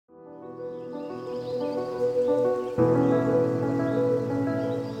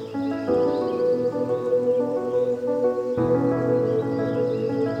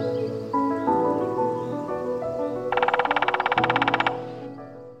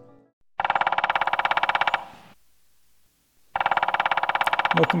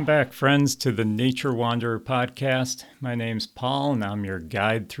Welcome back, friends, to the Nature Wanderer podcast. My name's Paul, and I'm your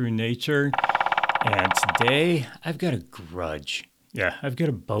guide through nature. And today, I've got a grudge. Yeah, I've got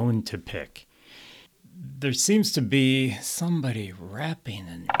a bone to pick. There seems to be somebody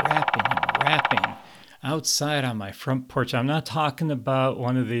rapping outside on my front porch. I'm not talking about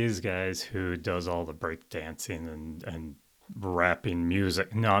one of these guys who does all the breakdancing and rapping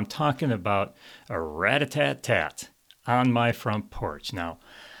music. No, I'm talking about a rat-a-tat-tat on my front porch. Now,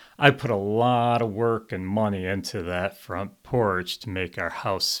 I put a lot of work and money into that front porch to make our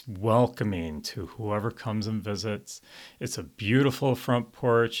house welcoming to whoever comes and visits. It's a beautiful front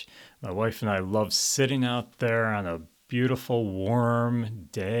porch. My wife and I love sitting out there on a beautiful, warm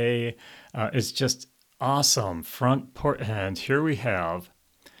day. It's just awesome front porch. And here we have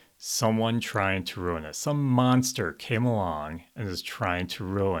someone trying to ruin it. Some monster came along and is trying to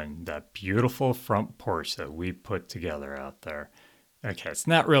ruin that beautiful front porch that we put together out there. Okay, it's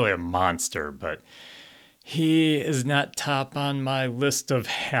not really a monster, but he is not top on my list of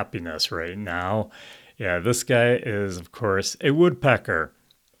happiness right now. Yeah, this guy is, of course, a woodpecker.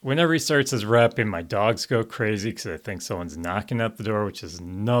 Whenever he starts his rapping, my dogs go crazy because I think someone's knocking at the door, which is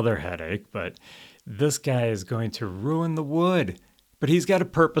another headache. But this guy is going to ruin the wood. But he's got a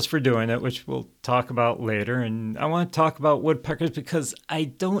purpose for doing it, which we'll talk about later. And I want to talk about woodpeckers because I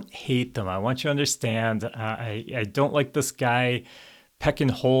don't hate them. I want you to understand, I don't like this guy pecking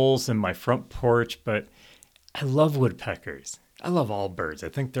holes in my front porch, but I love woodpeckers. I love all birds. I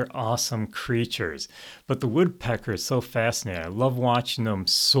think they're awesome creatures. But the woodpecker is so fascinating. I love watching them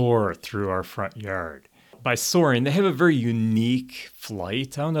soar through our front yard. By soaring, they have a very unique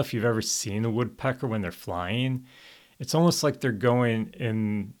flight. I don't know if you've ever seen a woodpecker when they're flying. It's almost like they're going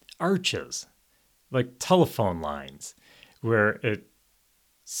in arches, like telephone lines, where it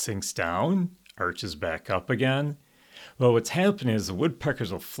sinks down, arches back up again. Well, what's happening is the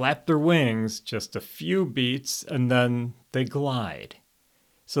woodpeckers will flap their wings just a few beats and then they glide.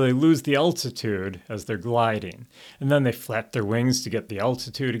 So they lose the altitude as they're gliding. And then they flap their wings to get the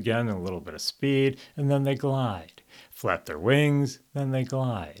altitude again and a little bit of speed, and then they glide. Flap their wings, then they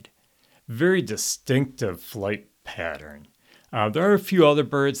glide. Very distinctive flight pattern. There are a few other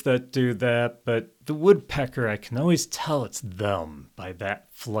birds that do that, but the woodpecker, I can always tell it's them by that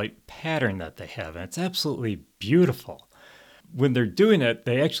flight pattern that they have, and it's absolutely beautiful. When they're doing it,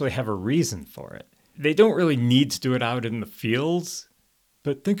 they actually have a reason for it. They don't really need to do it out in the fields,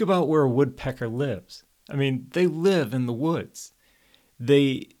 but think about where a woodpecker lives. I mean, they live in the woods.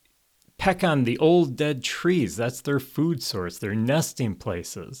 They peck on the old dead trees. That's their food source, their nesting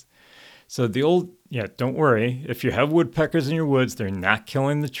places. So don't worry. If you have woodpeckers in your woods, they're not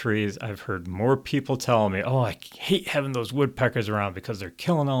killing the trees. I've heard more people tell me, oh, I hate having those woodpeckers around because they're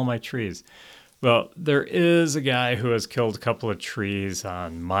killing all my trees. Well, there is a guy who has killed a couple of trees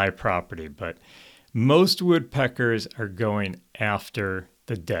on my property, but most woodpeckers are going after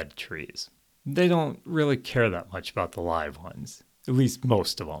the dead trees. They don't really care that much about the live ones, at least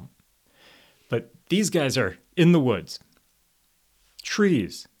most of them. But these guys are in the woods.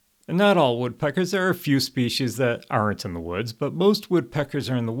 Trees. And not all woodpeckers. There are a few species that aren't in the woods, but most woodpeckers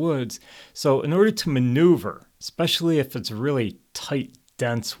are in the woods. So in order to maneuver, especially if it's really tight,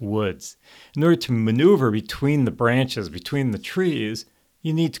 dense woods, in order to maneuver between the branches, between the trees,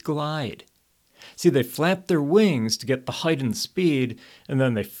 you need to glide. See, they flap their wings to get the height and the speed, and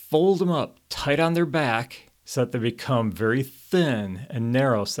then they fold them up tight on their back so that they become very thin and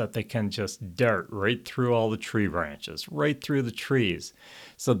narrow so that they can just dart right through all the tree branches, right through the trees.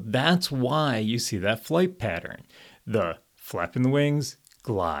 So that's why you see that flight pattern. The flapping the wings,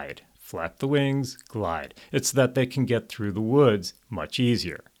 glide. Flap the wings, glide. It's that they can get through the woods much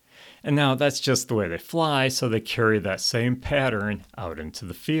easier. And now that's just the way they fly, so they carry that same pattern out into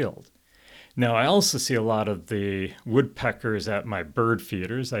the field. Now, I also see a lot of the woodpeckers at my bird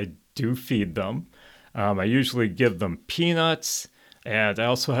feeders. I do feed them. I usually give them peanuts, and I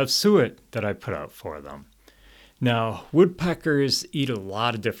also have suet that I put out for them. Now, woodpeckers eat a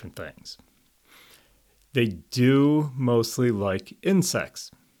lot of different things. They do mostly like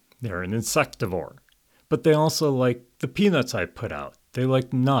insects. They're an insectivore. But they also like the peanuts I put out. They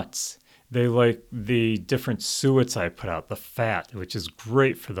like nuts. They like the different suets I put out, the fat, which is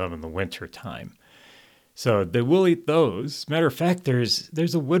great for them in the wintertime. So they will eat those. Matter of fact, there's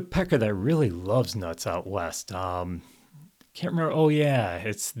a woodpecker that really loves nuts out west. Can't remember. Oh, yeah,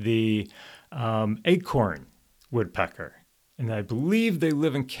 it's the acorn woodpecker. And I believe they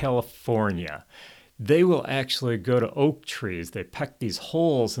live in California. They will actually go to oak trees. They peck these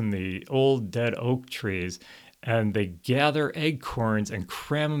holes in the old dead oak trees, and they gather acorns and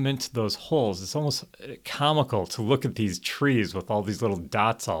cram them into those holes. It's almost comical to look at these trees with all these little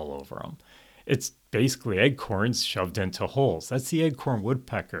dots all over them. It's basically acorns shoved into holes. That's the acorn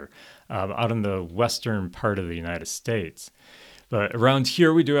woodpecker out in the western part of the United States. But around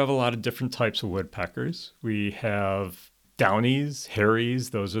here, we do have a lot of different types of woodpeckers. We have downies, hairies,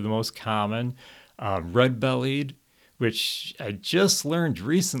 those are the most common. Red-bellied, which I just learned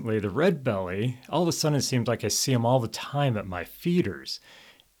recently, the red belly, all of a sudden it seems like I see them all the time at my feeders.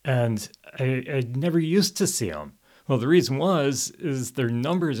 And I never used to see them. Well, the reason is their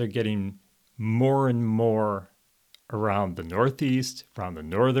numbers are getting more and more around the Northeast, around the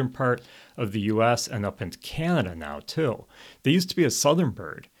northern part of the U.S., and up into Canada now, too. They used to be a southern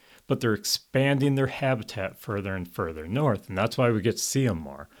bird, but they're expanding their habitat further and further north, and that's why we get to see them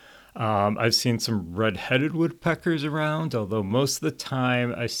more. I've seen some red-headed woodpeckers around, although most of the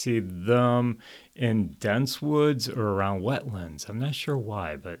time I see them in dense woods or around wetlands. I'm not sure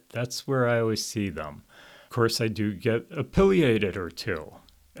why, but that's where I always see them. Of course, I do get a pileated or two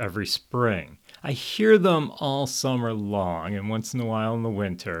every spring. I hear them all summer long, and once in a while in the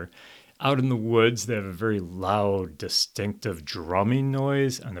winter. Out in the woods, they have a very loud, distinctive drumming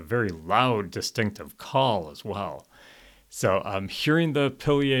noise and a very loud, distinctive call as well. So I'm hearing the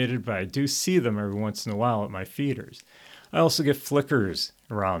pileated, but I do see them every once in a while at my feeders. I also get flickers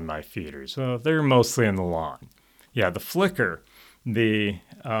around my feeders. Well, they're mostly in the lawn. Yeah, the flicker, the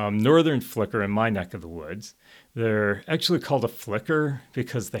northern flicker in my neck of the woods, they're actually called a flicker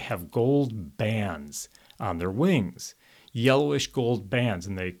because they have gold bands on their wings, yellowish gold bands,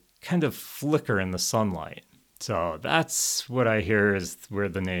 and they kind of flicker in the sunlight. So that's what I hear is where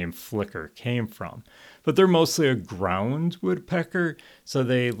the name flicker came from. But they're mostly a ground woodpecker, so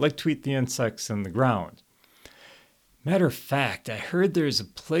they like to eat the insects in the ground. Matter of fact, I heard there's a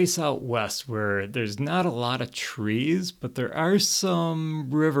place out west where there's not a lot of trees, but there are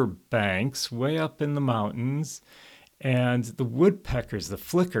some river banks way up in the mountains, and the woodpeckers, the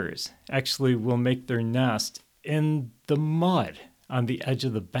flickers, actually will make their nest in the mud on the edge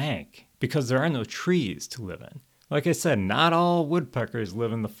of the bank because there are no trees to live in. Like I said, not all woodpeckers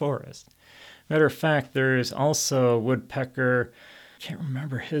live in the forest. Matter of fact, there's also a woodpecker, I can't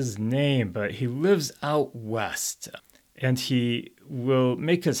remember his name, but he lives out west. And he will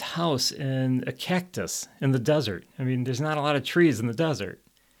make his house in a cactus in the desert. I mean, there's not a lot of trees in the desert.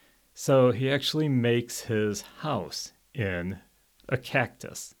 So he actually makes his house in a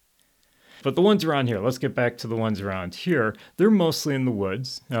cactus. But the ones around here, let's get back to the ones around here. They're mostly in the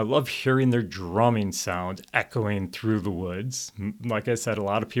woods. I love hearing their drumming sound echoing through the woods. Like I said, a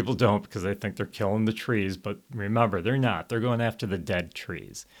lot of people don't because they think they're killing the trees. But remember, they're not. They're going after the dead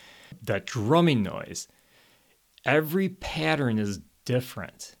trees. That drumming noise, every pattern is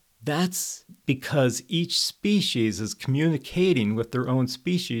different. That's because each species is communicating with their own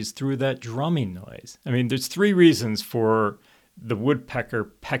species through that drumming noise. I mean, there's three reasons for the woodpecker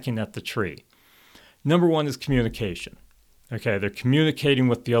pecking at the tree. Number one is communication. Okay, they're communicating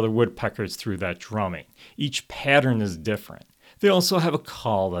with the other woodpeckers through that drumming. Each pattern is different. They also have a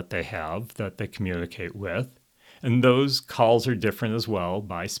call that they communicate with, and those calls are different as well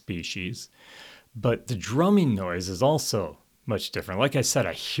by species. But the drumming noise is also much different. Like I said,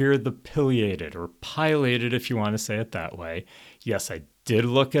 I hear the pileated or pileated, if you want to say it that way. Yes, I did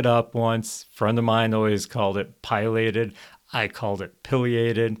look it up once. A friend of mine always called it pileated. I called it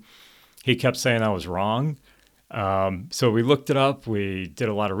pileated. He kept saying I was wrong. So we looked it up. We did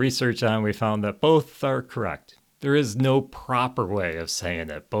a lot of research on it. We found that both are correct. There is no proper way of saying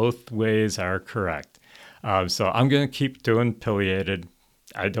it. Both ways are correct. So I'm going to keep doing pileated.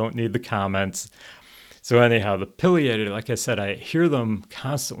 I don't need the comments. So anyhow, the pileated, like I said, I hear them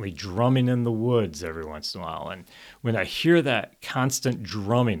constantly drumming in the woods every once in a while. And when I hear that constant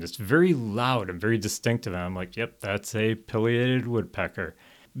drumming, it's very loud and very distinctive. And I'm like, yep, that's a pileated woodpecker.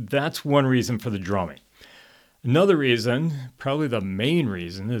 That's one reason for the drumming. Another reason, probably the main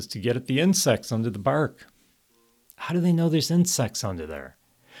reason, is to get at the insects under the bark. How do they know there's insects under there?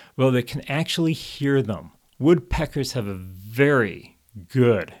 Well, they can actually hear them. Woodpeckers have a very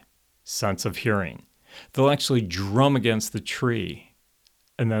good sense of hearing. They'll actually drum against the tree,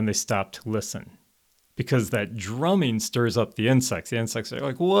 and then they stop to listen because that drumming stirs up the insects. The insects are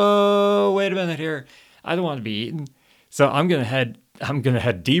like, whoa, wait a minute here. I don't want to be eaten. So I'm going to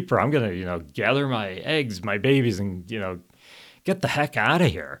head deeper. I'm going to, gather my eggs, my babies, and, get the heck out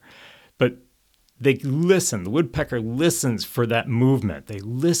of here. But they listen. The woodpecker listens for that movement. They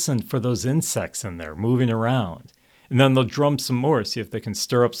listen for those insects in there moving around. And then they'll drum some more, see if they can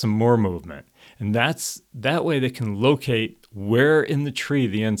stir up some more movement. And that way they can locate where in the tree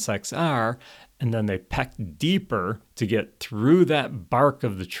the insects are, and then they peck deeper to get through that bark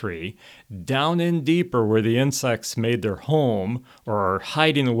of the tree, down in deeper where the insects made their home or are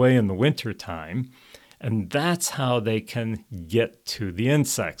hiding away in the wintertime. And that's how they can get to the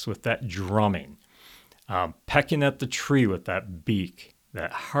insects, with that drumming, pecking at the tree with that beak,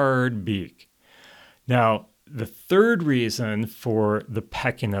 that hard beak. Now, the third reason for the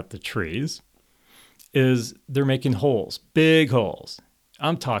pecking at the trees is they're making holes, big holes.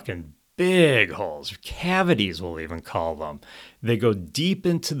 I'm talking big holes, cavities we'll even call them. They go deep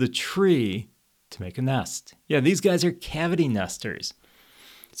into the tree to make a nest. Yeah, these guys are cavity nesters.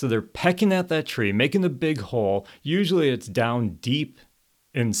 So they're pecking at that tree, making a big hole. Usually it's down deep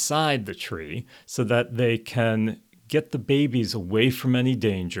inside the tree so that they can get the babies away from any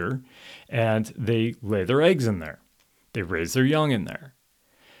danger, and they lay their eggs in there. They raise their young in there.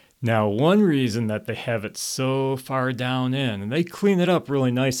 Now, one reason that they have it so far down in, and they clean it up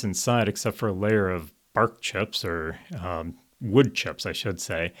really nice inside except for a layer of bark chips or wood chips, I should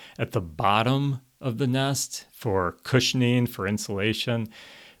say, at the bottom of the nest for cushioning, for insulation.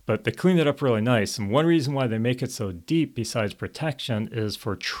 But they clean it up really nice. And one reason why they make it so deep, besides protection, is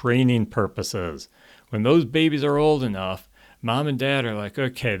for training purposes. When those babies are old enough, mom and dad are like,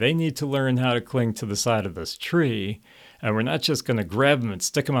 okay, they need to learn how to cling to the side of this tree. And we're not just going to grab them and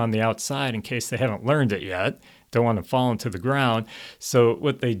stick them on the outside in case they haven't learned it yet. Don't want to fall into the ground. So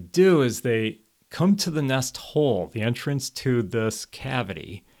what they do is they come to the nest hole, the entrance to this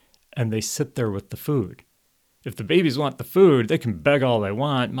cavity, and they sit there with the food. If the babies want the food, they can beg all they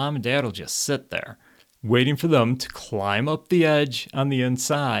want. Mom and dad will just sit there, waiting for them to climb up the edge on the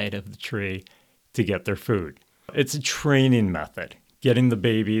inside of the tree to get their food. It's a training method, getting the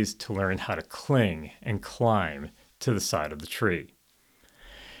babies to learn how to cling and climb to the side of the tree.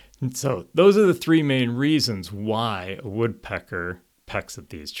 And so those are the three main reasons why a woodpecker pecks at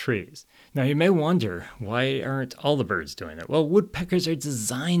these trees. Now you may wonder, why aren't all the birds doing it? Well, woodpeckers are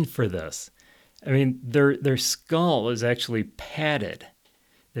designed for this. I mean, their skull is actually padded.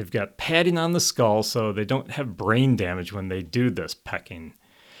 They've got padding on the skull so they don't have brain damage when they do this pecking.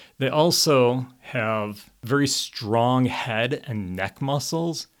 They also have very strong head and neck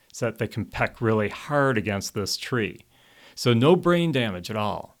muscles so that they can peck really hard against this tree. So no brain damage at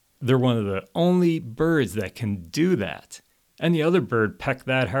all. They're one of the only birds that can do that. Any other bird peck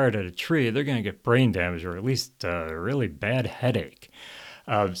that hard at a tree, they're going to get brain damage or at least a really bad headache.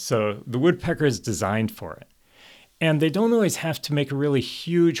 So the woodpecker is designed for it. And they don't always have to make a really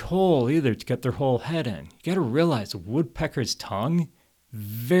huge hole either to get their whole head in. You got to realize a woodpecker's tongue,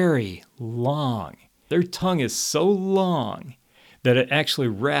 very long. Their tongue is so long that it actually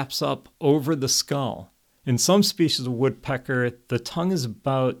wraps up over the skull. In some species of woodpecker, the tongue is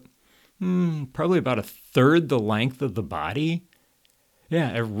about, probably about a third the length of the body.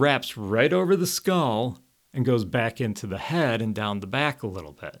 Yeah, it wraps right over the skull and goes back into the head and down the back a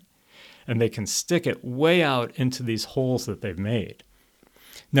little bit. And they can stick it way out into these holes that they've made.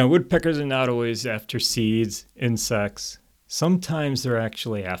 Now, woodpeckers are not always after seeds, insects. Sometimes they're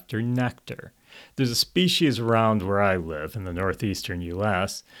actually after nectar. There's a species around where I live in the northeastern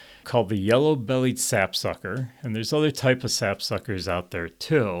U.S. called the yellow-bellied sapsucker, and there's other type of sapsuckers out there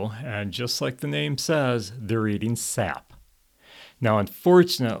too, and just like the name says, they're eating sap. Now,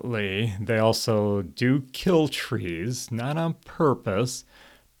 unfortunately, they also do kill trees, not on purpose,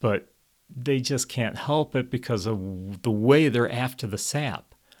 but they just can't help it because of the way they're after the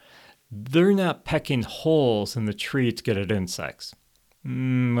sap. They're not pecking holes in the tree to get at insects.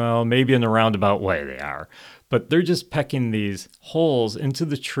 Well, maybe in a roundabout way they are, but they're just pecking these holes into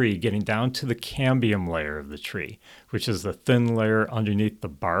the tree, getting down to the cambium layer of the tree, which is the thin layer underneath the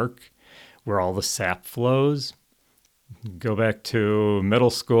bark where all the sap flows. Go back to middle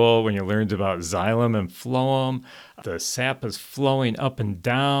school when you learned about xylem and phloem. The sap is flowing up and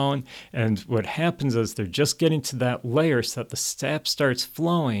down, and what happens is they're just getting to that layer so that the sap starts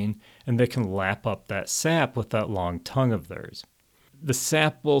flowing, and they can lap up that sap with that long tongue of theirs. The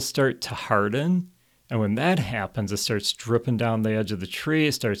sap will start to harden, and when that happens, it starts dripping down the edge of the tree.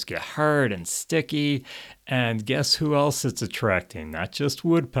 It starts to get hard and sticky, and guess who else it's attracting? Not just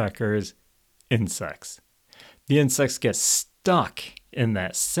woodpeckers, insects. The insects get stuck in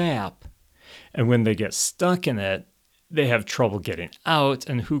that sap, and when they get stuck in it, they have trouble getting out,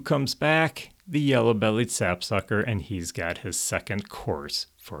 and who comes back? The yellow-bellied sapsucker, and he's got his second course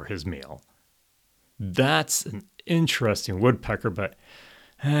for his meal. That's an interesting woodpecker, but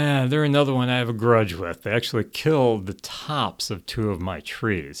they're another one I have a grudge with. They actually killed the tops of two of my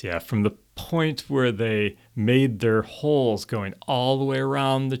trees. Yeah, from the point where they made their holes going all the way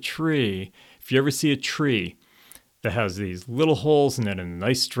around the tree. If you ever see a tree that has these little holes in it in a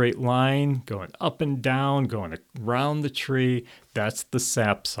nice straight line, going up and down, going around the tree. That's the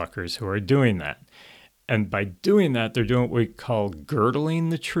sapsuckers who are doing that. And by doing that, they're doing what we call girdling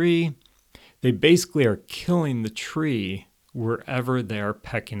the tree. They basically are killing the tree wherever they are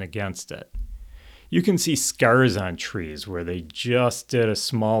pecking against it. You can see scars on trees where they just did a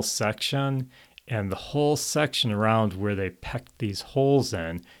small section, and the whole section around where they pecked these holes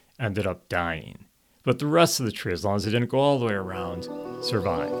in ended up dying. But the rest of the tree, as long as it didn't go all the way around,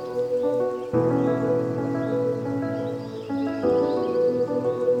 survived.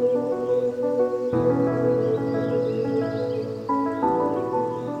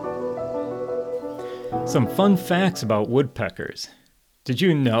 Some fun facts about woodpeckers. Did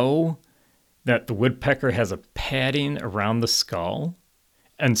you know that the woodpecker has a padding around the skull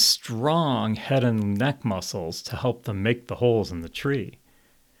and strong head and neck muscles to help them make the holes in the tree?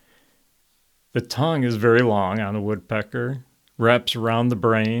 The tongue is very long on a woodpecker, wraps around the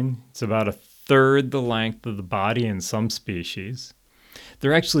brain. It's about a third the length of the body in some species.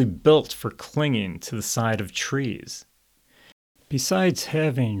 They're actually built for clinging to the side of trees. Besides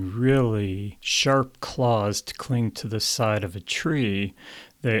having really sharp claws to cling to the side of a tree,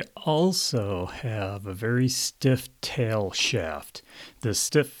 they also have a very stiff tail shaft. The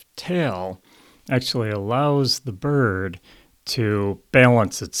stiff tail actually allows the bird to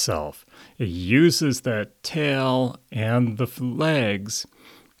balance itself. It uses that tail and the legs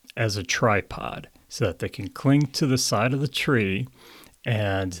as a tripod so that they can cling to the side of the tree,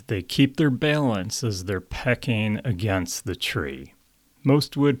 and they keep their balance as they're pecking against the tree.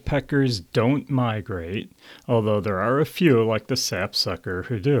 Most woodpeckers don't migrate, although there are a few, like the sapsucker,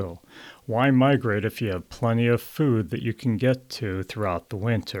 who do. Why migrate if you have plenty of food that you can get to throughout the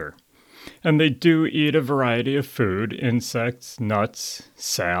winter? And they do eat a variety of food: insects, nuts,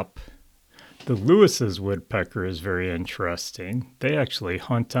 sap. The Lewis's woodpecker is very interesting. They actually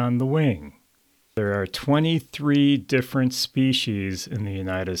hunt on the wing. There are 23 different species in the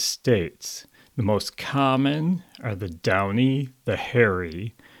United States. The most common are the downy, the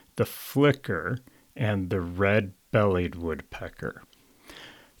hairy, the flicker, and the red-bellied woodpecker.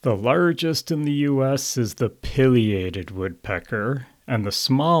 The largest in the U.S. is the pileated woodpecker, and the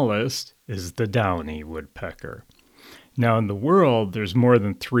smallest is the downy woodpecker. Now, in the world, there's more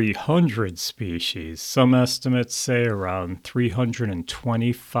than 300 species. Some estimates say around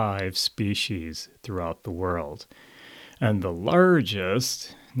 325 species throughout the world. And the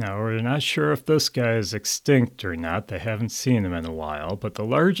largest, now we're not sure if this guy is extinct or not. They haven't seen him in a while, but the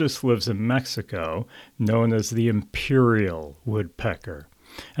largest lives in Mexico, known as the imperial woodpecker.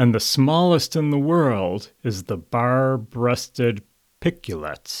 And the smallest in the world is the bar-breasted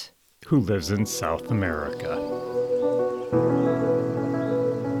piculet, who lives in South America.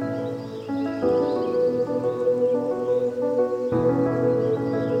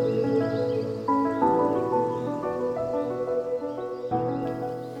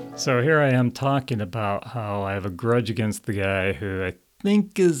 So here I am talking about how I have a grudge against the guy who I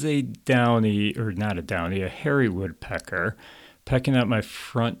think is a downy, or not a downy, a hairy woodpecker, pecking at my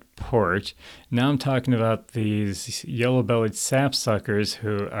front porch. Now I'm talking about these yellow-bellied sapsuckers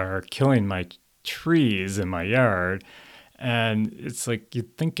who are killing my trees in my yard. And it's like,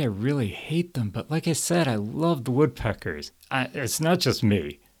 you'd think I really hate them, but like I said, I love the woodpeckers. It's not just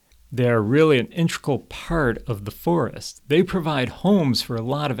me. They are really an integral part of the forest. They provide homes for a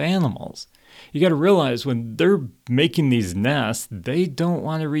lot of animals. You got to realize when they're making these nests, they don't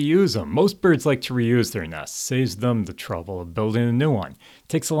want to reuse them. Most birds like to reuse their nests. Saves them the trouble of building a new one. It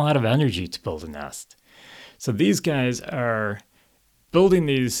takes a lot of energy to build a nest. So these guys are building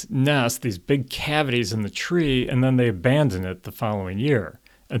these nests, these big cavities in the tree, and then they abandon it the following year.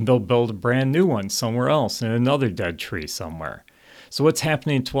 And they'll build a brand new one somewhere else in another dead tree somewhere. So what's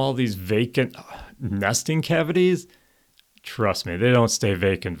happening to all these vacant nesting cavities? Trust me, they don't stay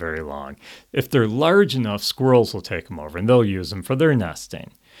vacant very long. If they're large enough, squirrels will take them over and they'll use them for their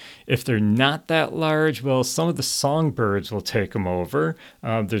nesting. If they're not that large, well, some of the songbirds will take them over.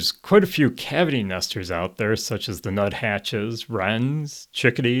 There's quite a few cavity nesters out there, such as the nuthatches, wrens,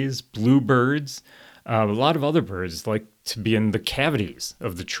 chickadees, bluebirds. A lot of other birds like to be in the cavities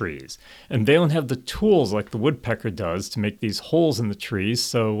of the trees. And they don't have the tools like the woodpecker does to make these holes in the trees.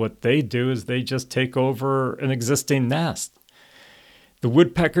 So what they do is they just take over an existing nest. The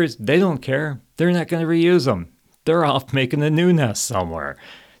woodpeckers, they don't care. They're not going to reuse them. They're off making a new nest somewhere.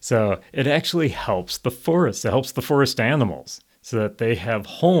 So it actually helps the forest. It helps the forest animals so that they have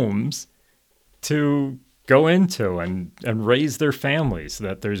homes to go into and raise their families, so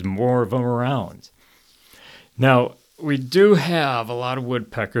that there's more of them around. Now, we do have a lot of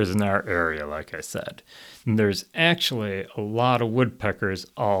woodpeckers in our area, like I said. And there's actually a lot of woodpeckers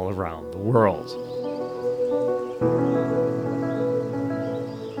all around the world.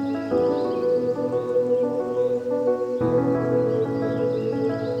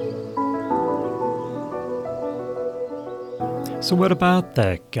 So what about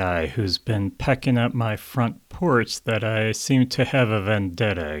that guy who's been pecking at my front porch that I seem to have a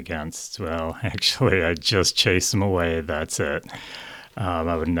vendetta against? Well, actually, I just chase him away, that's it.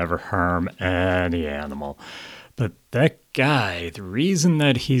 I would never harm any animal. But that guy, the reason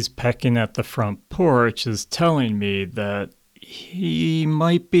that he's pecking at the front porch is telling me that he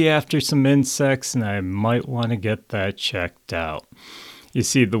might be after some insects and I might want to get that checked out. You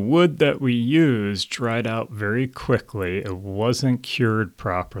see, the wood that we used dried out very quickly. It wasn't cured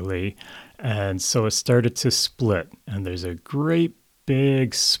properly, and so it started to split. And there's a great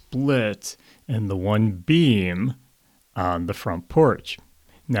big split in the one beam on the front porch.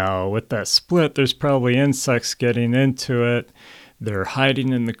 Now, with that split, there's probably insects getting into it. They're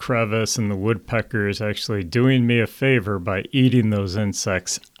hiding in the crevice, and the woodpecker is actually doing me a favor by eating those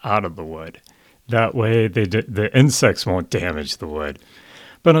insects out of the wood. That way, the insects won't damage the wood.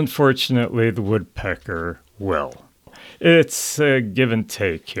 But unfortunately, the woodpecker will. It's a give and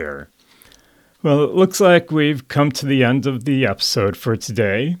take here. Well, it looks like we've come to the end of the episode for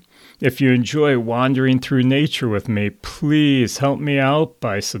today. If you enjoy wandering through nature with me, please help me out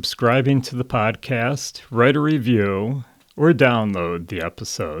by subscribing to the podcast, write a review, or download the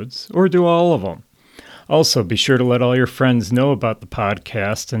episodes, or do all of them. Also, be sure to let all your friends know about the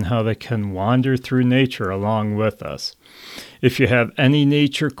podcast and how they can wander through nature along with us. If you have any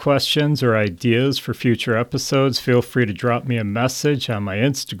nature questions or ideas for future episodes, feel free to drop me a message on my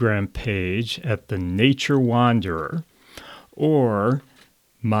Instagram page at The Nature Wanderer or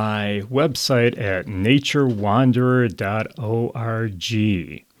my website at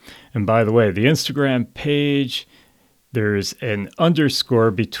naturewanderer.org. And by the way, the Instagram page, there's an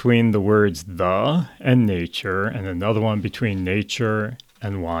underscore between the words the and nature and another one between nature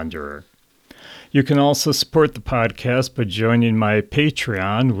and wanderer. You can also support the podcast by joining my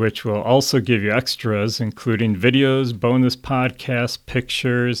Patreon, which will also give you extras, including videos, bonus podcasts,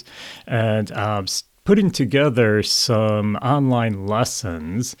 pictures, and putting together some online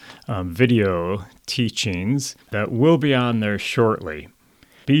lessons, video teachings that will be on there shortly.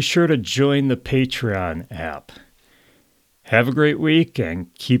 Be sure to join the Patreon app. Have a great week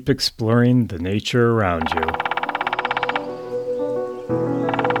and keep exploring the nature around you.